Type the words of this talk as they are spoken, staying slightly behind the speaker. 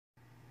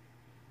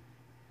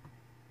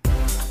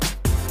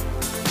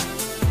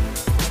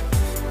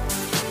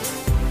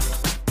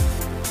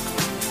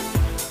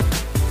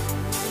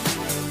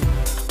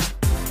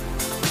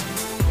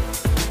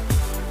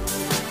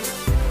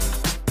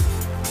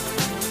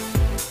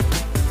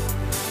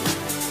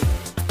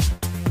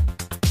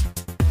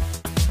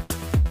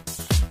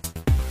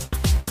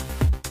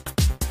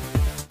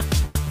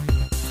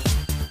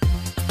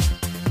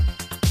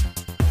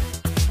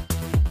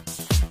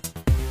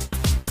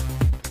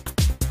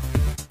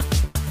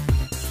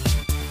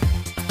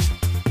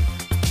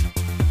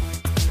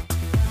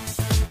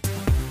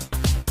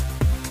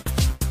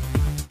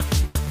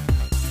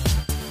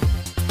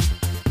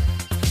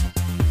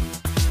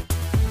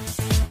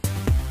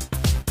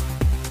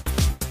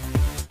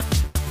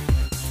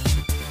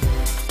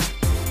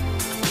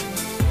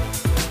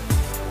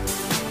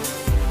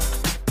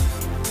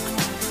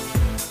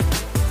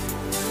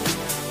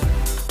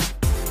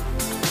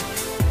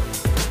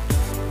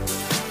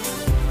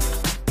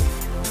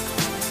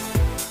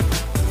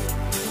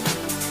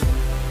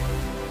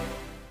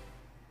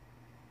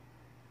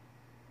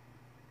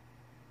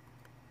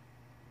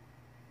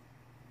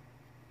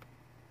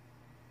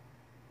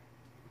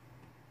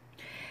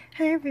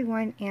Hi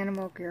everyone,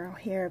 Animal Girl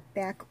here,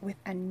 back with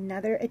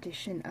another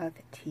edition of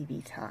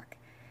TV Talk.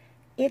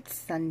 It's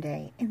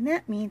Sunday, and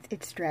that means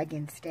it's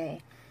Dragon's Day.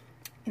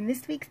 And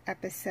this week's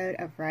episode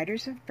of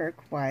Riders of Berk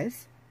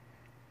was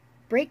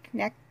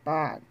Breakneck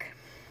Bog.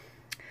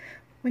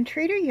 When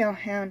Trader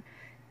Johann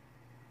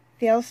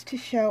fails to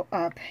show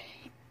up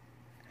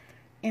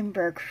in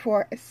Berk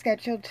for a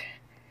scheduled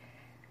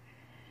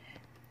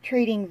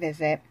trading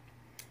visit,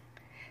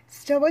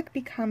 Stoic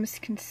becomes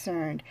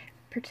concerned,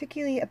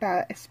 particularly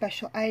about a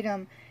special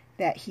item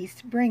that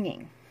he's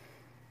bringing.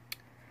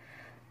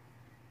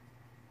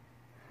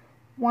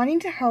 Wanting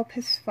to help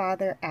his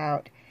father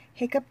out,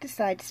 Hiccup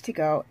decides to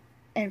go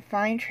and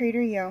find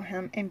Trader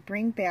Johann and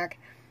bring back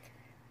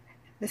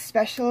the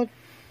special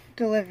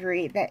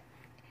delivery that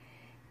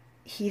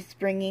he's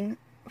bringing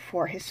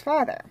for his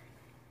father.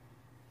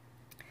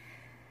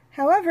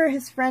 However,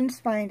 his friends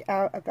find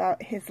out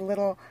about his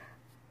little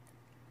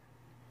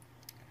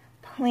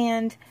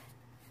planned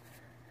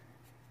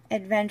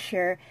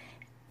adventure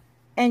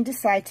and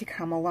decide to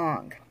come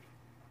along.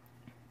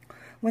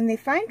 When they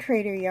find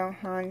Trader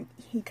Johann,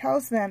 he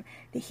tells them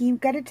that he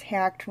got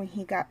attacked when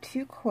he got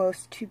too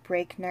close to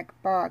Breakneck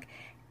Bog,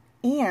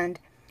 and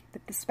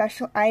that the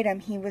special item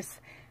he was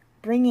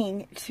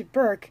bringing to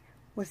Berk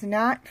was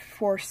not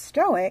for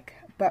Stoic,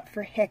 but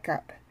for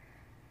Hiccup,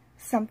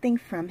 something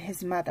from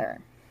his mother.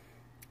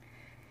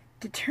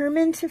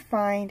 Determined to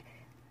find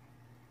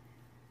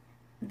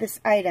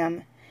this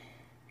item,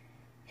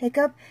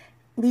 Hiccup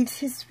leads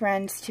his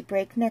friends to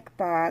Breakneck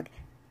Bog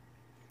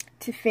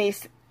to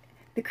face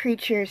the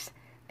creatures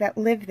that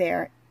live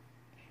there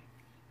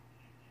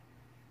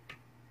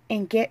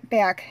and gets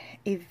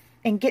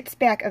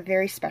back a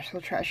very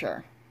special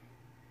treasure.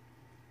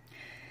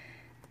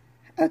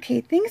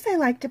 Okay, things I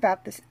liked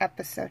about this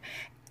episode.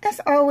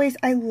 As always,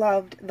 I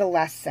loved the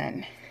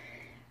lesson.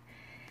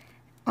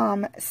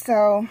 And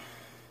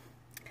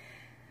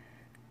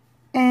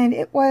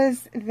it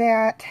was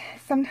that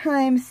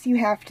sometimes you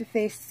have to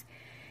face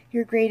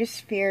your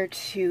greatest fear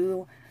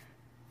to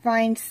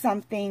find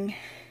something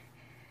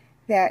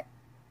that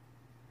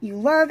you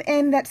love,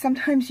 and that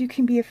sometimes you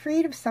can be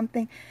afraid of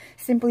something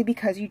simply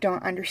because you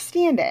don't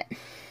understand it.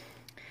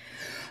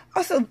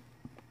 Also,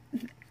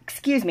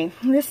 excuse me,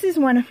 this is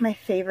one of my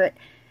favorite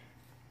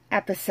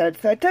episodes,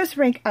 so it does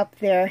rank up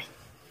there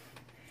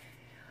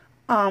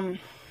in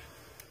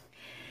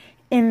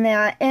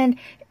that, and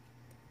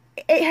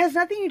it has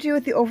nothing to do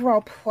with the overall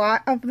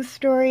plot of the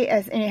story,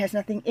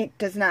 it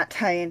does not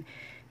tie in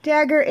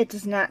Dagger, it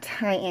does not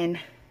tie in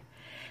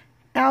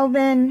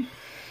Alvin.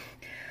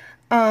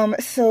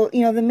 So,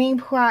 you know, the main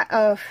plot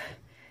of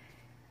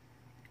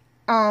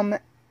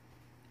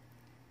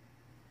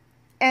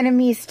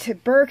enemies to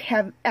Berk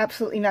have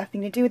absolutely nothing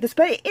to do with this,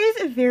 but it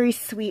is a very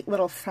sweet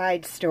little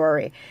side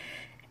story,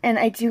 and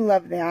I do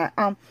love that.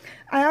 I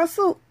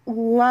also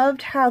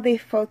loved how they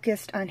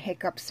focused on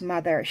Hiccup's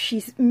mother.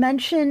 She's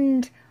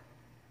mentioned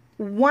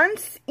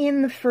once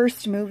in the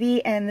first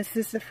movie, and this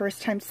is the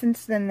first time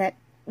since then that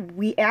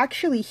we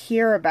actually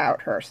hear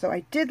about her, so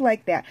I did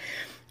like that.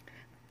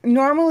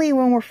 Normally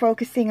when we're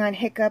focusing on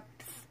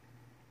Hiccup's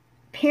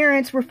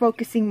parents, we're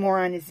focusing more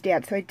on his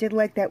dad, so I did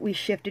like that we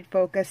shifted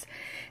focus,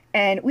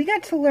 and we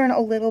got to learn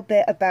a little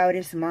bit about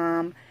his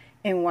mom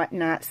and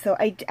whatnot, so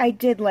I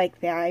did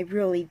like that, I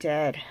really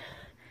did.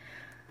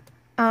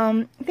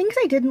 Things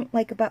I didn't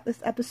like about this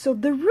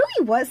episode, there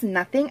really was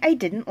nothing I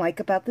didn't like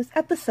about this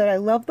episode. I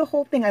loved the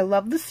whole thing. I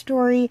loved the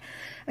story.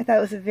 I thought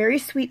it was a very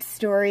sweet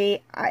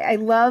story. I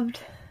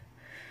loved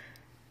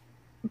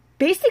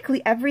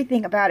basically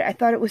everything about it. I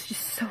thought it was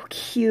just so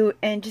cute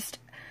and just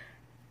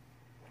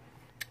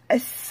a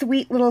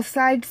sweet little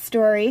side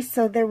story,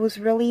 so there was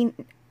really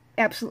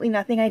absolutely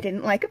nothing I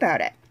didn't like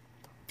about it.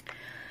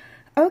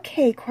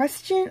 Okay,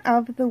 question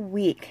of the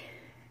week.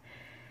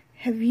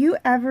 Have you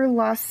ever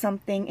lost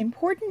something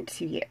important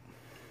to you?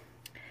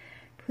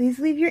 Please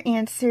leave your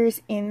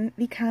answers in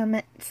the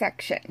comment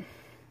section.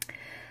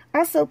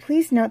 Also,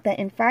 please note that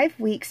in 5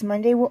 weeks,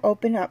 Monday will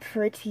open up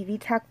for a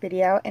TV Talk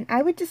video, and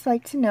I would just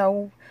like to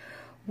know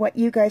what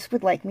you guys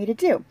would like me to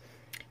do.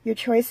 Your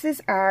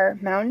choices are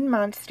Mountain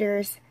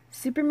Monsters,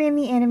 Superman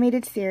the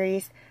Animated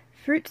Series,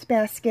 Fruits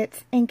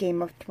Baskets, and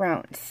Game of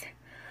Thrones.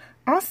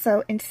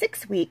 Also, in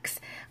 6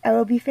 weeks, I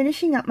will be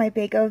finishing up my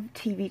bag of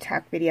TV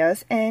Talk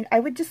videos, and I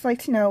would just like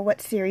to know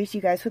what series you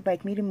guys would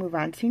like me to move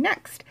on to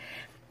next.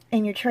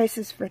 And your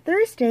choices for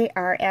Thursday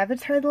are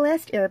Avatar The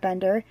Last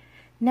Airbender,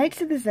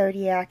 Knights of the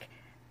Zodiac,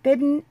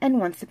 Bidden, and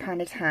Once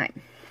Upon a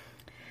Time.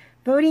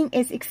 Voting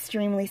is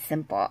extremely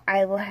simple.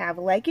 I will have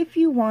like if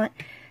you want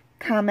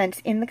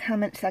comments in the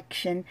comment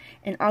section,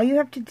 and all you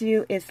have to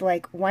do is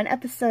like one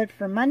episode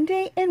for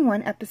Monday and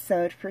one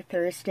episode for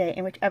Thursday,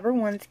 and whichever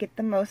ones get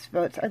the most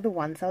votes are the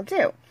ones I'll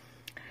do.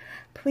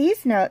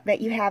 Please note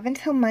that you have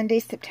until Monday,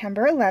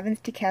 September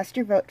 11th to cast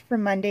your vote for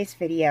Monday's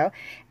video,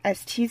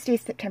 as Tuesday,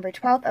 September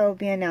 12th, I will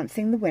be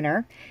announcing the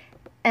winner,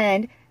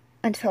 and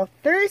until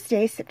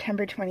Thursday,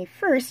 September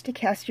 21st, to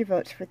cast your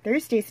votes for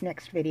Thursday's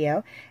next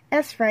video,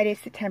 as Friday,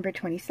 September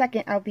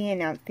 22nd, I'll be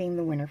announcing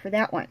the winner for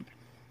that one.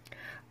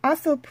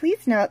 Also,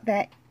 please note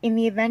that in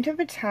the event of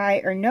a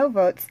tie or no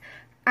votes,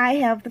 I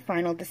have the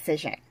final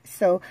decision.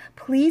 So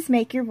please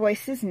make your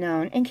voices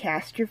known and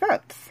cast your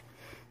votes.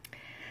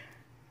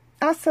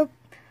 Also,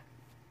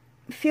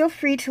 feel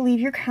free to leave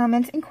your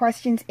comments and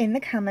questions in the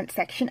comment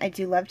section. I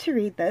do love to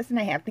read those, and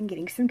I have been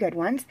getting some good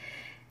ones.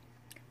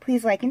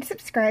 Please like and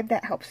subscribe.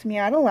 That helps me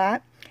out a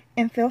lot.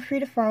 And feel free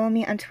to follow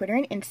me on Twitter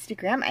and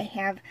Instagram. I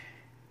have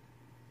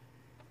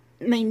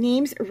my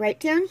names right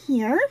down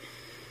here.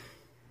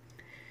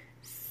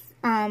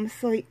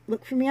 So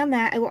look for me on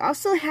that. I will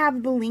also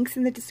have the links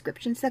in the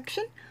description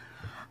section.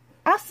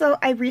 Also,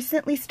 I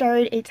recently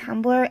started a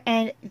Tumblr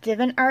and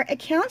DeviantArt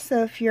account,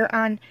 so if you're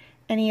on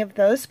any of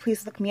those,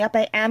 please look me up.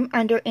 I am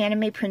under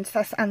Anime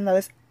Princess on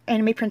those,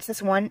 Anime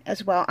Princess 1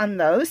 as well on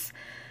those.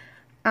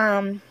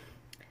 So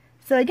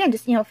again,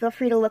 just, feel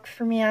free to look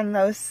for me on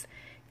those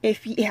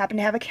if you happen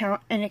to have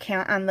an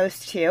account on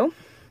those too.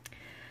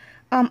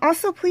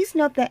 Also, please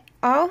note that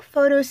all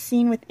photos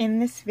seen within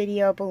this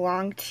video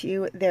belong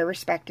to their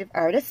respective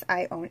artists.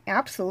 I own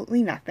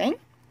absolutely nothing.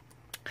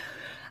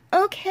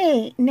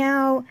 Okay,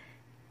 now,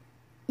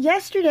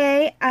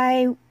 yesterday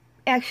I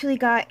actually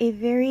got a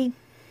very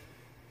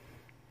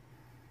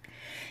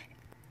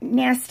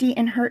nasty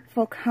and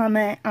hurtful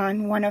comment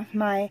on one of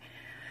my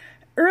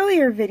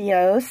earlier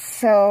videos,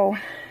 so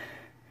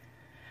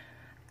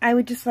I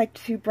would just like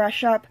to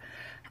brush up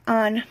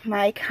on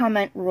my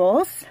comment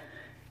rules.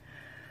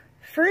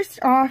 First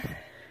off,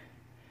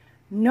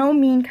 no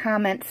mean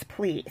comments,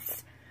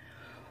 please.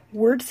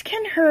 Words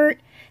can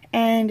hurt,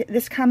 and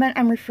this comment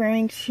I'm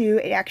referring to,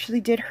 it actually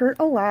did hurt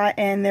a lot,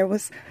 and there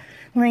was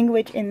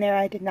language in there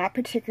I did not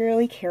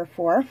particularly care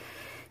for.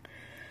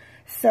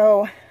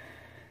 So,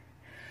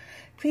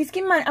 please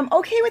keep in mind, I'm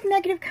okay with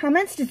negative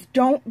comments, just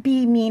don't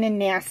be mean and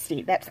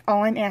nasty. That's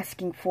all I'm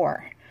asking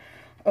for.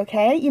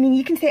 Okay?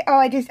 You can say, oh,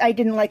 I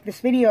didn't like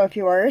this video of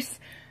yours.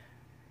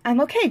 I'm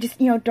okay, just,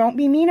 don't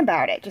be mean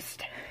about it.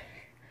 Just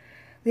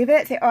leave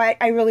it. Say, oh,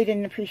 I really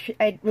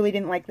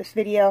didn't like this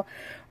video,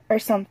 or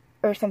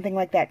something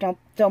like that.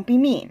 Don't be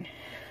mean.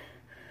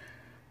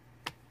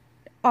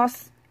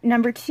 Also,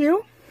 number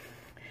 2,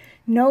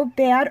 no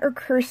bad or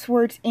curse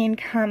words in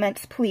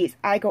comments, please.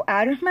 I go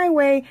out of my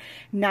way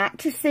not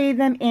to say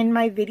them in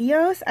my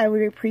videos. I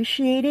would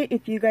appreciate it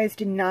if you guys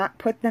did not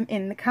put them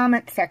in the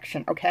comment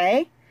section,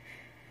 okay?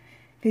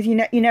 Because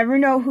you never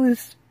know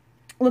who's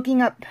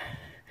looking at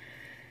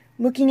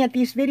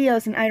these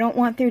videos, and I don't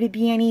want there to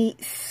be any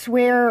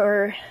swear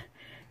or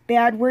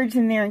bad words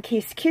in there in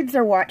case kids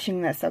are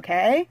watching this,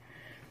 okay?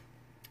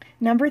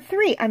 Number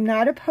 3, I'm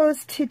not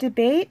opposed to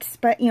debates,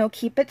 but,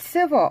 keep it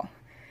civil.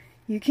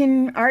 You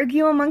can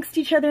argue amongst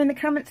each other in the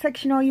comment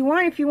section all you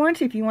want if you want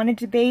to. If you want to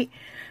debate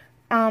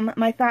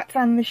my thoughts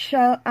on the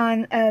show,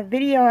 on a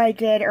video I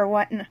did, or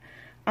on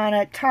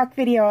a talk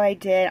video I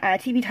did,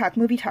 TV talk,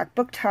 movie talk,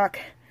 book talk,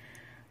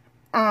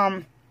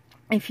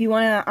 if you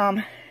want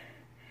to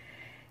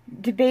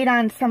debate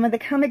on some of the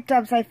comic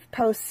dubs I've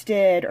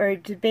posted, or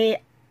debate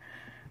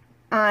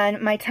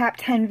on my top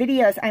 10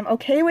 videos, I'm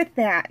okay with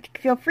that.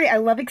 Feel free. I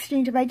love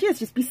exchange of ideas.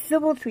 Just be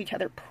civil to each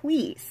other,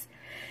 please.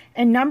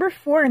 And number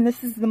 4, and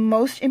this is the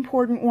most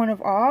important one of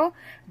all,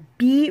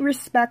 be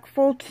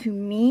respectful to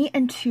me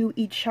and to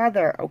each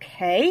other,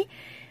 okay?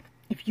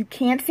 If you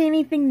can't say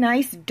anything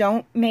nice,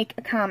 don't make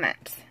a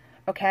comment,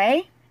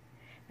 okay?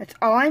 That's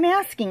all I'm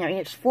asking.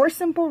 It's 4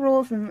 simple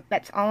rules, and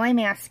that's all I'm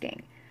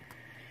asking.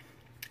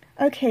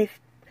 Okay,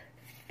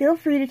 feel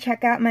free to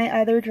check out my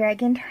other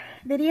dragon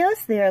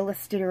videos. They are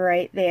listed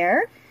right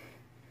there.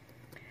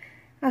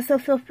 Also,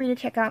 feel free to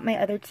check out my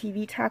other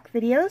TV talk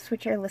videos,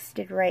 which are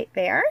listed right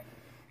there.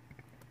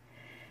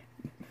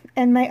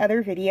 And my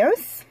other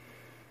videos.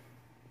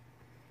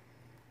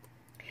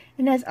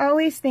 And as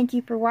always, thank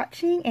you for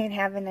watching, and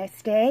have a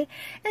nice day.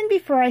 And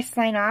before I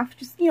sign off,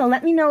 just,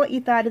 let me know what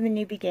you thought of the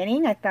new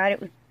beginning. I thought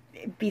it would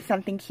be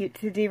something cute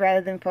to do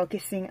rather than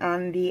focusing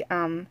on the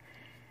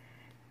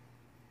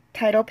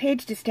title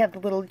page, just to have the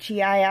little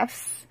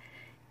GIFs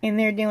in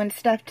there doing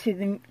stuff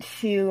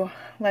to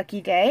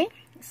Lucky Day.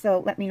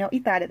 So let me know what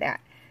you thought of that.